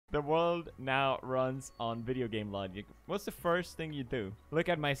The world now runs on video game logic. What's the first thing you do? Look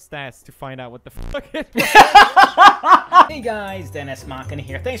at my stats to find out what the fuck it is. Hey guys, Ex Machina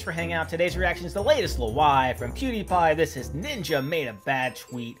here. Thanks for hanging out. Today's reaction is the latest LWIAY from PewDiePie. This is Ninja made a bad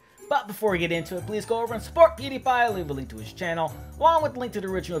tweet. But before we get into it, please go over and support PewDiePie. Leave a link to his channel, along with the link to the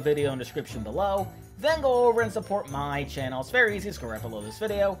original video in the description below. Then go over and support my channel. It's very easy. Scroll right below this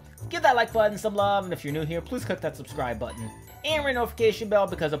video. Give that like button some love, and if you're new here, please click that subscribe button and ring notification bell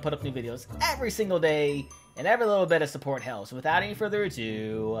because I put up new videos every single day, and every little bit of support helps. Without any further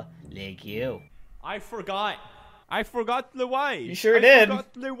ado, thank you. I forgot LWIAY. You sure did. I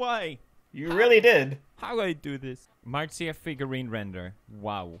forgot LWIAY. You really did. How do I do this? Marcia figurine render.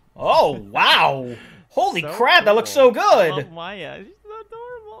 Wow. Oh, wow. Holy So crap, that looks so cool. good. Oh, Maya. She's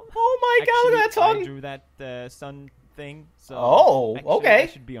adorable. Oh my god, look at that I tongue. drew that sun thing. So Oh, actually, okay.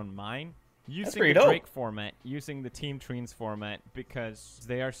 That should be on mine. Using pretty the dope. Drake format, using the Team Trees format, because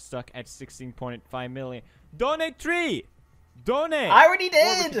they are stuck at 16.5 million. Donate 3! Donate! I already Or we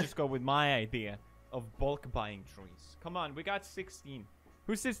did. could just go with my idea of bulk buying trees. Come on, we got 16.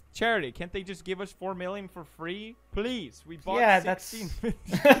 Who says charity? Can't they just give us 4 million for free? Please, we bought Yeah, 16.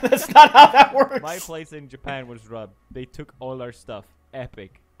 that's not how that works. My place in Japan was robbed. They took all our stuff.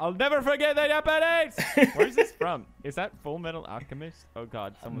 Epic. I'll never forget the Japanese! Where's this from? Is that Full Metal Alchemist? Oh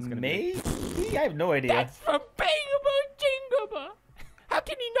god, someone's gonna be... Maybe? I have no idea. That's from Bangaba Jingaba! How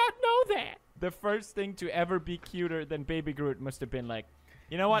can you not know that? The first thing to ever be cuter than Baby Groot must have been like,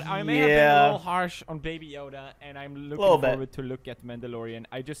 you know what? I may have been a little harsh on Baby Yoda, and I'm looking forward to look at Mandalorian.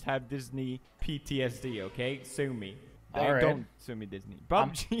 I just have Disney PTSD, okay? Sue me. Don't sue me, Disney.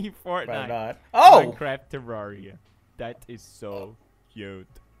 PUBG, Fortnite, Oh! Minecraft, Terraria. That is so cute.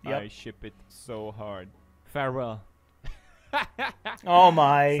 Yep. I ship it so hard. Farewell. Oh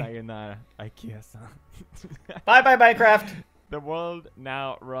my. Sayonara, Ikea-san. Bye bye Minecraft. The world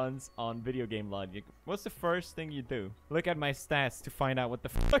now runs on video game logic. What's the first thing you do? Look at my stats to find out what the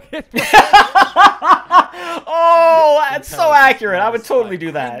fuck it is. Oh, that's so accurate. I would totally do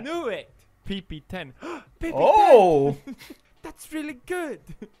I that. knew it. PP10. PP10. Oh. That's really good.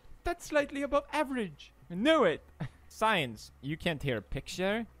 That's slightly above average. I knew it. Science. You can't hear a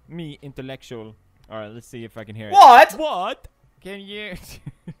picture. Me, intellectual. Alright, let's see if I can hear it. What? What? Can you...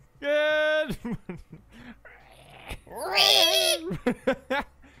 Good.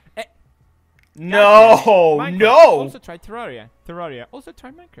 No, Minecraft. no. Also try Terraria. Terraria. Also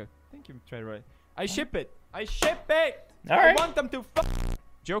try Minecraft. Thank you, Terraria. I ship it. I ship it. All right. I want them to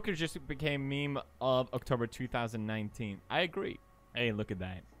Joker just became meme of October 2019. I agree. Hey, look at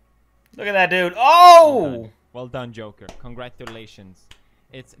that. Look at that dude. Oh. Well done, Joker. Congratulations.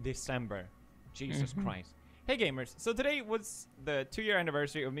 It's December. Jesus Christ. Hey gamers, so today was the 2-year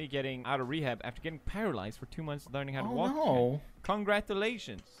anniversary of me getting out of rehab after getting paralyzed for 2 months learning how to walk. No.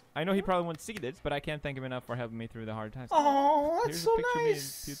 Congratulations. I know he probably won't see this, but I can't thank him enough for helping me through the hard times. Oh, Here's that's so a picture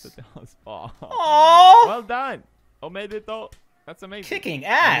nice. of me and Pete at the house. Oh. Well done. Omedeto. That's amazing. Kicking I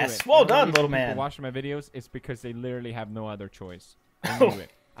knew ass. it. Well The only done, reason little people man. watching my videos is because they literally have no other choice. I knew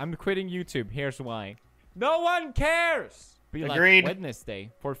it. I'm quitting YouTube. Here's why. No one cares. Be Agreed. like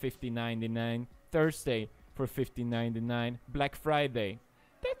Wednesday for $50.99. Thursday for $50.99. Black Friday.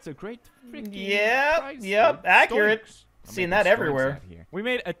 That's a great freaking price, Yep, dude. accurate. Stoics. I'm Seeing making that stoics everywhere. out here. We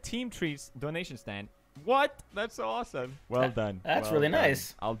made a Team Trees donation stand. What? That's so awesome. Well done. That's Well really done.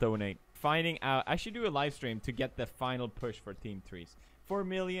 nice. I'll donate. Finding out. I should do a live stream to get the final push for Team Trees. 4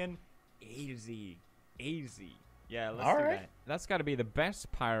 million. Easy. Easy. Yeah, let's do that. That's got to be the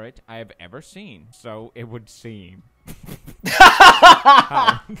best pirate I have ever seen. So it would seem.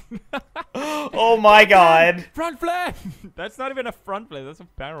 Oh my god. Front flip! That's not even a front flip. That's a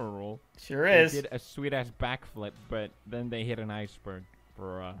barrel roll. Sure They is. did a sweet ass backflip, but then they hit an iceberg.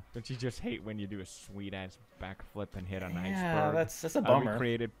 Don't you just hate when you do a sweet ass backflip and hit an iceberg? Yeah, that's a bummer. We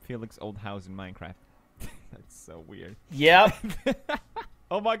created Felix old house in Minecraft. That's so weird. Yep.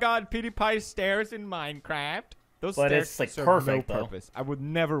 Oh my god, PewDiePie's stairs in Minecraft. Those But stairs it's, like, serve perfect, no though. purpose. I would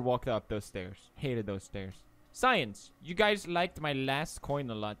never walk up those stairs. Hated those stairs. Science. You guys liked my last coin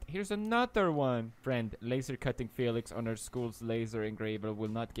a lot. Here's another one. Friend, laser cutting Felix on our school's laser engraver will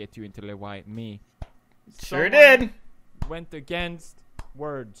not get you into LWIAY. Me. Sure Someone did. Went against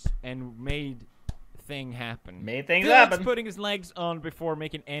words and made thing happen. Made things Felix happen. putting his legs on before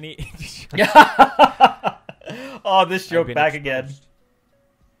making any... Oh, this joke been back exposed. again.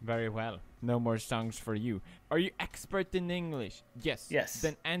 Very well. No more songs for you. Are you expert in English? Yes. Yes.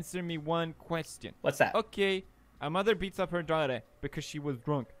 Then answer me one question. What's that? Okay. A mother beats up her daughter because she was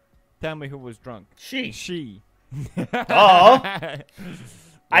drunk. Tell me who was drunk. She. She. Oh.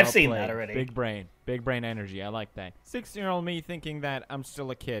 I've seen that already. Big brain energy. I like that. 16-year-old me thinking that I'm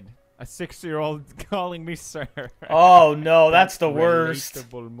still a kid. A 6-year-old calling me sir. Oh no, that's the worst.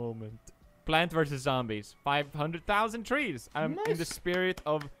 Relatable moment. Plant vs. Zombies. 500,000 trees. I'm in the spirit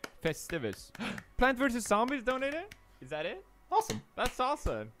of Festivus. Plant vs. Zombies donated? Is that it? Awesome. That's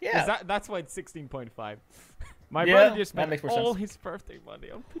awesome. Yeah. That's why it's 16.5. My brother just spent all his birthday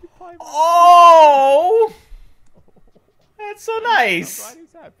money on PewDiePie. Oh! That's so nice. I'm glad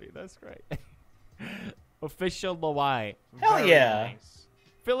he's happy. That's great. Official LWIAY. Hell Very yeah. Nice.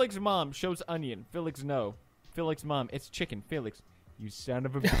 Felix mom shows onion. Felix no. Felix mom, it's chicken. Felix, you son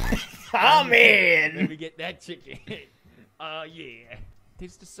of a bitch. Oh man. Let me get that chicken. Oh yeah.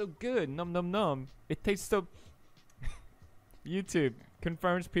 Tastes so good. Num num num. It tastes so. YouTube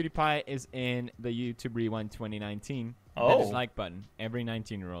confirms PewDiePie is in the YouTube Rewind 2019. Oh. Hit his like button. Every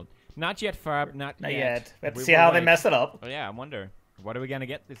 19-year-old. Not yet, Farb. Not yet. Let's see how they mess it up. Oh yeah, I wonder. What are we gonna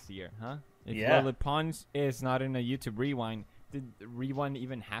get this year, huh? If Yeah. Pons is not in a YouTube Rewind, did the Rewind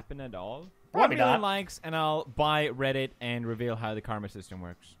even happen at all? Probably 1 million not. likes and I'll buy Reddit and reveal how the karma system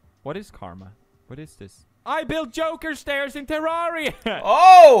works. What is karma? What is this? I built Joker stairs in Terraria!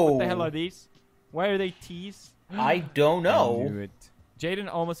 Oh! What the hell are these? Why are they T's? I don't know. I knew it. Jaden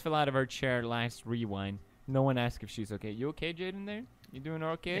almost fell out of her chair last Rewind. No one asked if she's okay. You okay, Jaden, there? You doing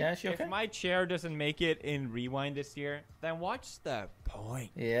okay? Yeah, she okay? If my chair doesn't make it in Rewind this year, then what's the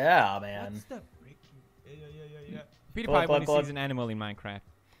point? Yeah, man. What's the freaking... Yeah. PewDiePie when he sees an animal in Minecraft.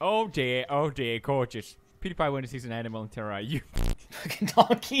 Oh dear, gorgeous. PewDiePie when he sees an animal in Terraria. You Fucking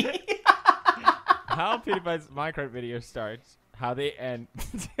donkey. How PewDiePie's Minecraft video starts, how they end.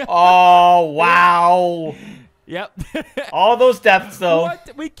 Oh, wow. Yep. All those depths, though.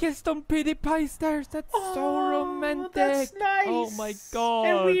 What? We kissed on PewDiePie stairs. That's so romantic. That's nice. Oh my god.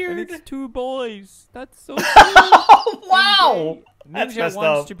 And weird. And it's 2 boys. That's so cute. Oh, wow. That's Ninja messed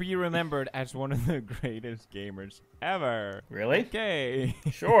wants up. to be remembered as one of the greatest gamers ever. Really? Okay.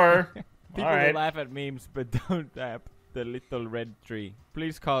 Sure. People All right. will laugh at memes, but don't tap the little red tree.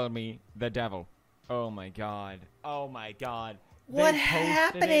 Please call me the devil. Oh my god. Oh my god. What They posted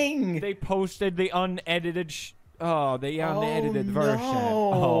happening? They posted the unedited the unedited version.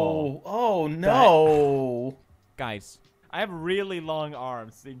 No. Oh, no. Guys, I have really long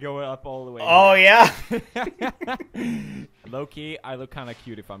arms. They go up all the way. Oh, yeah. Low-key, I look kind of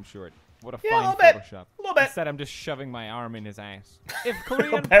cute if I'm short. What a Yeah, a fine little bit. Photoshop. A little bit. Instead, I'm just shoving my arm in his ass. If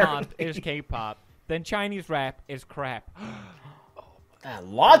Korean pop Apparently. is K-pop, then Chinese rap is crap. That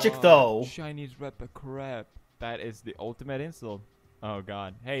logic, though. Chinese rap a crap. That is the ultimate insult. Oh,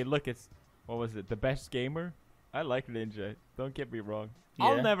 God. Hey, look, it's... What was it? The best gamer? I like Ninja. Don't get me wrong. Yeah.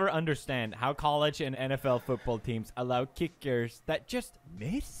 I'll never understand how college and NFL football teams allow kickers that just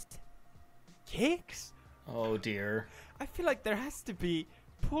missed kicks. Oh, dear. I feel like there has to be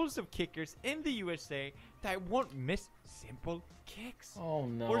pools of kickers in the USA that won't miss simple kicks. Oh,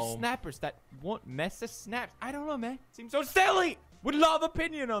 no. Or snappers that won't miss a snap. I don't know, man. Seems so silly. Would love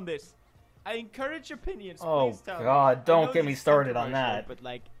opinion on this. I encourage opinions. Oh, Please tell me. God. I Don't know get me this is started on controversial, that. But,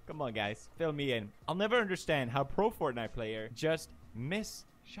 like, come on, guys. Fill me in. I'll never understand how pro Fortnite player just miss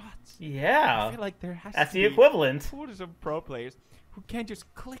shots. I Yeah. feel like there has That's to the be equivalent. pools of pro players who can't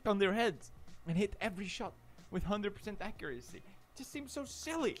just click on their heads and hit every shot with 100% accuracy. It just seems so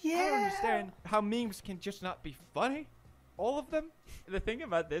silly. I don't Yeah. understand how memes can just not be funny. All of them. The thing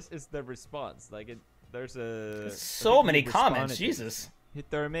about this is the response. Like, there's a... So many people comments. responded to it. Jesus.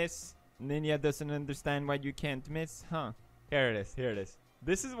 Hit or miss. Ninja doesn't understand why you can't miss. Huh. Here it is. Here it is.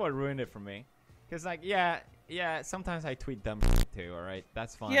 This is what ruined it for me. Because, like, yeah, sometimes I tweet dumb shit too, alright?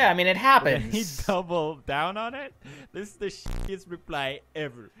 That's fine. Yeah, I mean, it But then he happens. doubled down on it. This is the shittiest reply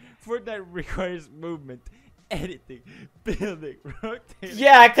ever. Fortnite requires movement, editing, building, rotating.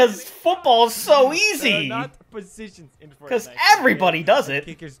 Yeah, because football's so There are easy. not positions in Fortnite. Because everybody does it.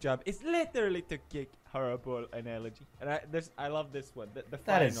 Kicker's job is literally to kick. Horrible analogy. And I love this one. The That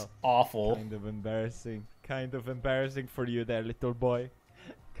final. is awful. Kind of embarrassing. Kind of embarrassing for you there, little boy.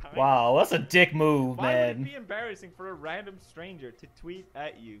 Kind Wow, that's a dick move, Why would it man. be embarrassing for a random stranger to tweet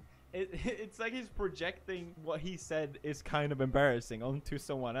at you? It's like he's projecting what he said is kind of embarrassing onto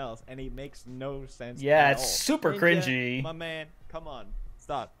someone else, and it makes no sense. Yeah, at it's all. super Ninja, cringy. My man, come on,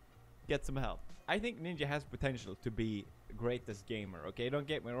 stop, get some help. I think Ninja has potential to be the greatest gamer. Okay, don't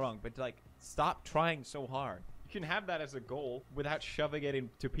get me wrong, but like, stop trying so hard. You can have that as a goal without shoving it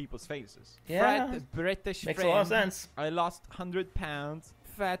into people's faces. Yeah, Fat British makes a friend. lot of sense. I lost 100 pounds.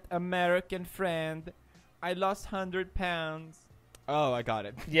 Fat American friend. I lost 100 pounds. Oh, I got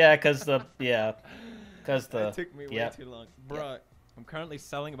it. Yeah, because the That took me way yeah. too long. Bruh, I'm currently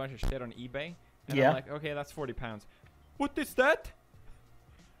selling a bunch of shit on eBay. And Yeah. I'm like, okay, that's 40 pounds. What is that?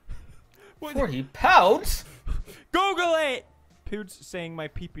 40 pounds? Google it! Pewds saying my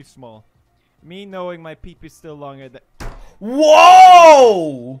pee-pee's small. Me knowing my pee-pee's still longer than...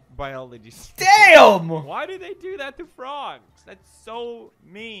 Whoa! Biology. Damn! Why do they do that to frogs? That's so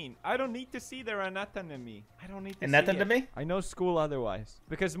mean. I don't need to see their anatomy. I don't need to see Anatomy? I know school otherwise.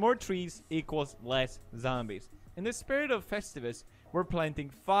 Because more trees equals less zombies. In the spirit of Festivus, we're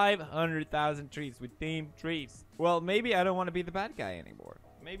planting 500,000 trees with themed trees. Well, maybe I don't want to be the bad guy anymore.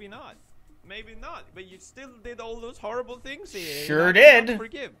 Maybe not. Maybe not. But you still did all those horrible things here. Sure did.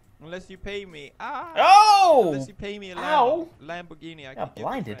 Forgive. Unless you pay me. Ah! Oh! Unless you pay me a Lamborghini. I got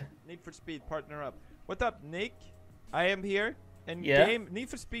blinded. Need for Speed, partner up. What's up, Nick? I am here. And Need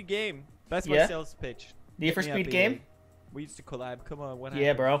for Speed game. That's my sales pitch. Need for Speed game? We used to collab. Come on, what happened?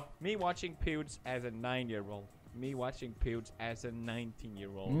 Yeah, bro. Me watching Pewds as a 9-year-old. Me watching Pewds as a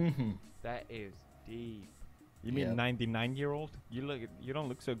 19-year-old. That is deep. You mean 99-year-old? You don't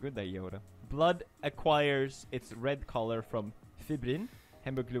look so good there, Yoda. Blood acquires its red color from fibrin,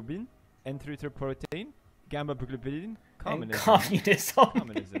 hemoglobin, erythropoietin, gamma globulin, communism.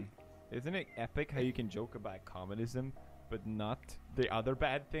 Communism. Isn't it epic how you can joke about communism, but not the other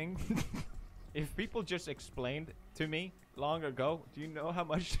bad thing? If people just explained to me long ago, do you know how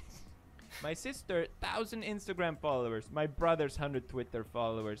much... My sister, 1,000 Instagram followers. My brother's 100 Twitter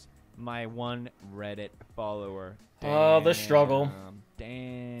followers. My 1 Reddit follower. Damn, oh, the struggle.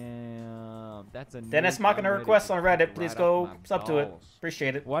 Damn. That's a Dennis Machina request on Reddit. Please go sub to it.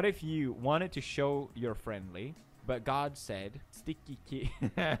 Appreciate it. What if you wanted to show you're friendly, but God said, sticky key.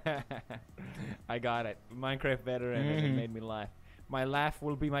 I got it. Minecraft veteran, and it made me laugh. My laugh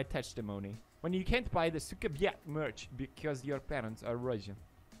will be my testimony. When you can't buy the Sukabiat merch because your parents are Russian.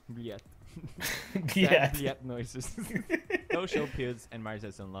 Biat. Biat noises. Go show Pewds and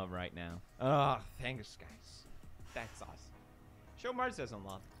Marza some love right now. Oh, thanks, guys. That's awesome. Show Marza some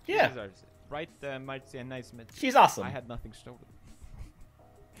love. Yeah. She deserves it. Right, Marza, nice meet. She's awesome. I had nothing stolen.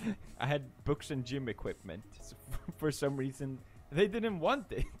 I had books and gym equipment. So for some reason, they didn't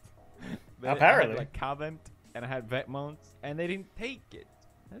want it. Apparently. I had, like, Cavent, and I had vet mounts, and they didn't take it.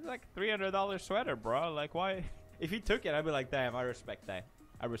 It's like $300 sweater, bro. Like, why? If he took it, I'd be like, damn, I respect that.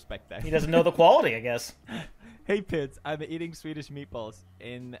 I respect that. He doesn't know the quality, I guess. Hey, Pewds, I'm eating Swedish meatballs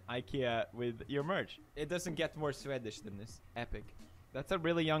in IKEA with your merch. It doesn't get more Swedish than this. Epic. That's a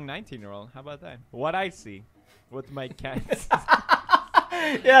really young 19-year-old. How about that? What I see with my cats.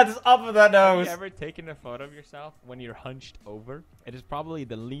 Yeah, just up with that nose. Have you ever taken a photo of yourself when you're hunched over? It is probably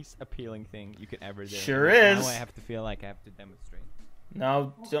the least appealing thing you could ever do. Sure is. Now I have to feel like I have to demonstrate.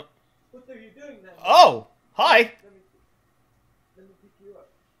 No, don't. What are you doing then? Oh, hi. Let me pick you up.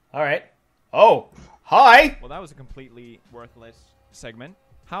 All right. Oh, hi. Well, that was a completely worthless segment.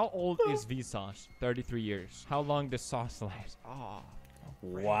 How old is Vsauce? 33 years. How long does sauce last? Oh.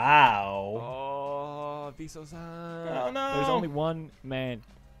 Wow. Oh, Vsauce. Oh, no. There's only one man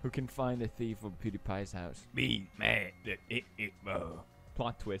who can find the thief of PewDiePie's house. Me, man.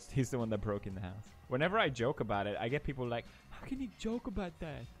 Plot twist. He's the one that broke in the house. Whenever I joke about it, I get people like, how can you joke about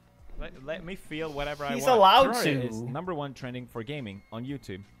that? Let me feel whatever I want. He's allowed Terraria to. is #1 trending for gaming on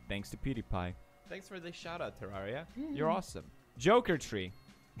YouTube, thanks to PewDiePie. Thanks for the shout out, Terraria. You're awesome. Joker Tree.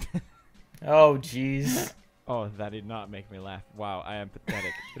 Oh, jeez. Oh, that did not make me laugh. Wow, I am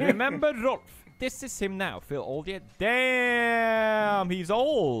pathetic. Remember Rolf? This is him now. Feel old yet? Damn, he's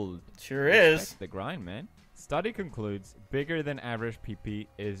old. Sure is. The grind, man. Study concludes bigger than average PP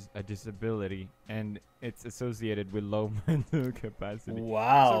is a disability, and it's associated with low mental capacity.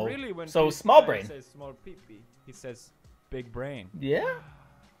 Wow. So really, when small brain says small PP, he says big brain. Yeah.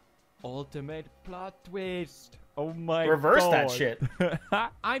 Ultimate plot twist. Oh my god. Reverse that shit.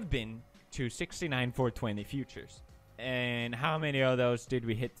 I've been to 69 420 futures. And how many of those did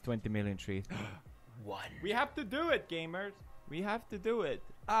we hit 20 million trees? 1. We have to do it, gamers. We have to do it.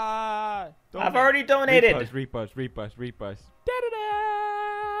 I've already donated. Repost.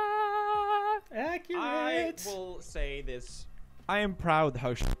 Accurate. I will say this. I am proud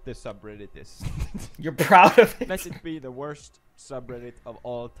how shit this subreddit is. You're proud of it? Let it be the worst subreddit of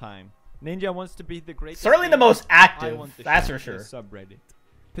all time. Ninja wants to be the greatest. Certainly the most active, that's for sure. Subreddit.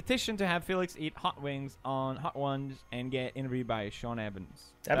 Petition to have Felix eat hot wings on Hot Ones and get interviewed by Sean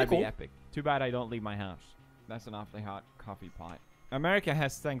Evans. That'd be cool. Epic. Too bad I don't leave my house. That's an awfully hot coffee pot. America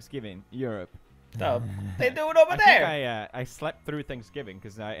has Thanksgiving. Europe. Oh, they do it over there. I slept through Thanksgiving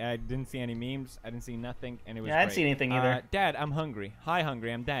because I didn't see any memes. I didn't see nothing, and it was I didn't see anything either. Dad, I'm hungry. Hi,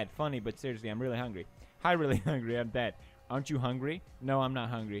 hungry. I'm Dad. Funny, but seriously, I'm really hungry. Hi, really hungry. I'm Dad. Aren't you hungry? No, I'm not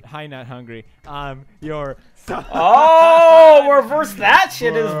hungry. Hi, not hungry. Your son. Oh, reverse that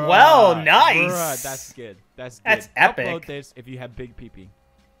shit as well. Nice. That's good. That's good. That's epic. Upload this if you have big pee-pee.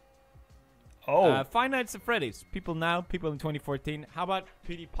 Oh. Five Nights at Freddy's. People now, people in 2014. How about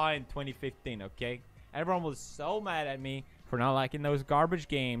PewDiePie in 2015, okay? Everyone was so mad at me for not liking those garbage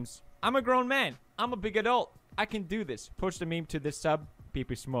games. I'm a grown man. I'm a big adult. I can do this. Post a meme to this sub.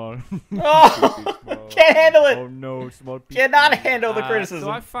 Pee-pee small. Oh, small. Can't handle it. Oh no, small pee-pee. Cannot handle the criticism.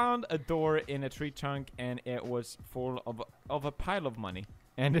 So I found a door in a tree trunk, and it was full of a pile of money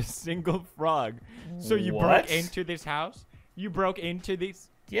and a single frog. So you broke into this house? You broke into this?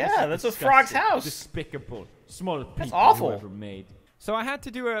 Yeah, that's a frog's house. Despicable. Small people. That's awful. Ever made. So I had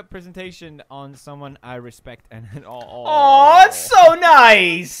to do a presentation on someone I respect and oh, it's so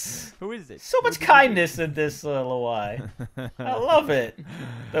nice. Who is it? So much kindness in this LWIAY. I love it.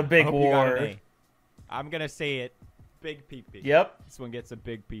 The big war. I'm gonna say it. Big pee-pee. Yep. This one gets a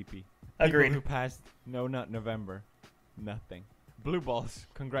big pee-pee. Agreed. People who passed No Nut November. Nothing. Blue balls.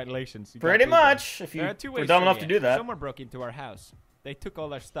 Congratulations. Pretty much. If you were dumb enough to do that. Someone broke into our house. They took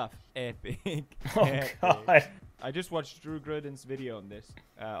all our stuff. Epic. Oh, God. I just watched Drew Gruden's video on this,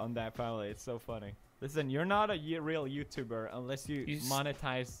 on that file. It's so funny. Listen, you're not a real YouTuber unless you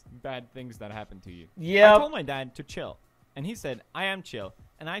monetize bad things that happen to you. Yeah. I told my dad to chill, and he said, I am chill.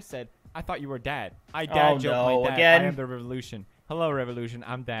 And I said, I thought you were dad. I dad joked my dad. Again? I am the revolution. Hello, revolution.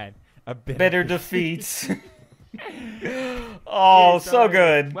 I'm dad. A bitter defeats. Oh, so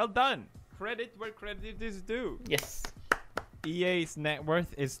good. Well done. Credit where credit is due. Yes. EA's net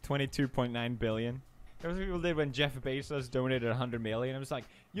worth is 22.9 billion. That's what people did when Jeff Bezos donated 100 million. It was like,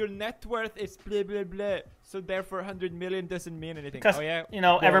 your net worth is blah, blah, blah. So therefore 100 million doesn't mean anything. Because, oh, yeah? you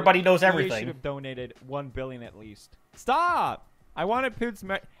know, everybody knows everything. EA should have donated 1 billion at least. Stop! I wanted Pew's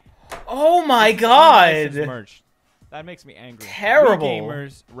merch. Oh my God! Merch. That makes me angry. Terrible. We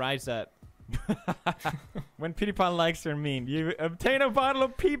gamers, rise up. When PewDiePie likes your meme, you obtain a bottle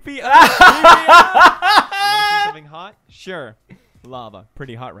of pee-pee. Something hot? Sure. Lava.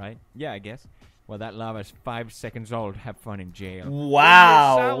 Pretty hot, right? Yeah, I guess. Well, that lava's 5 seconds old. Have fun in jail.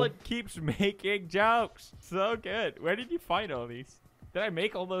 Wow. Your salad keeps making jokes. So good. Where did you find all these? Did I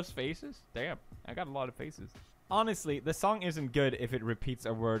make all those faces? Damn. I got a lot of faces. Honestly, the song isn't good if it repeats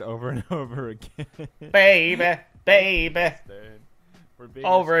a word over and over again. Baby, baby.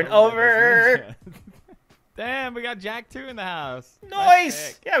 Over and over. Damn, we got Jack 2 in the house.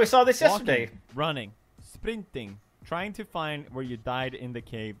 Nice. Yeah, we saw this yesterday. Running, sprinting, trying to find where you died in the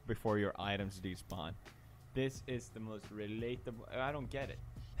cave before your items despawn. This is the most relatable. I don't get it.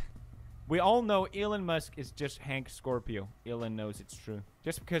 We all know Elon Musk is just Hank Scorpio. Elon knows it's true.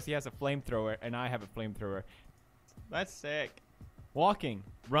 Just because he has a flamethrower and I have a flamethrower. That's sick. Walking,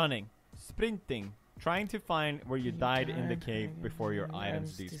 running, sprinting, trying to find where you died in the cave before your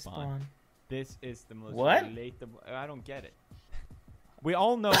items despawn. This is the most relatable. I don't get it. We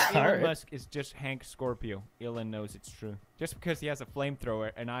all know Elon Musk is just Hank Scorpio. Elon knows it's true. Just because he has a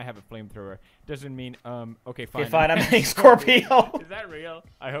flamethrower and I have a flamethrower doesn't mean, okay, fine. Okay, fine, I'm Hank Scorpio. Is that real?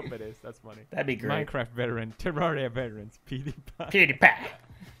 I hope it is. That's funny. That'd be great. Minecraft veteran, Terraria veterans, PewDiePie. PewDiePie.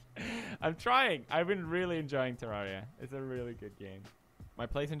 I'm trying. I've been really enjoying Terraria. It's a really good game. My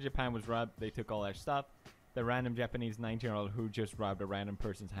place in Japan was robbed. They took all our stuff. The random Japanese 19-year-old who just robbed a random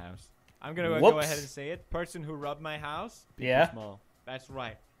person's house. I'm going to go ahead and say it. Person who robbed my house. Yeah. Small. That's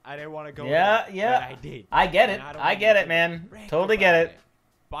right. I didn't want to go there, but I did. I get it. I get it, man. Totally get it.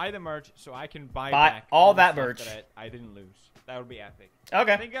 Buy the merch so I can buy back all that merch that I didn't lose. That would be epic.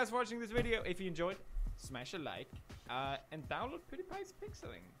 Okay. Thank you guys for watching this video. If you enjoyed, smash a like and download PewDiePie's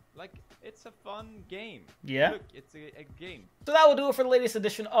Pixeling. Like, it's a fun game. Yeah. Look, it's a game. So that will do it for the latest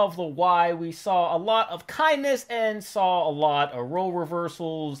edition of LWIAY. We saw a lot of kindness and saw a lot of role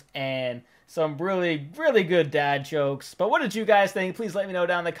reversals and some really, really good dad jokes. But what did you guys think? Please let me know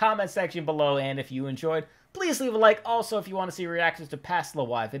down in the comment section below. And if you enjoyed, please leave a like. Also, if you want to see reactions to past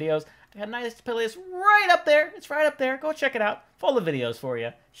LWIAY videos, I got a nice playlist right up there. It's right up there. Go check it out. Full of videos for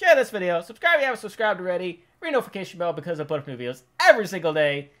you. Share this video. Subscribe if you haven't subscribed already. Ring notification bell because I put up new videos every single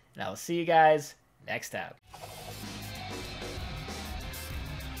day. And I will see you guys next time.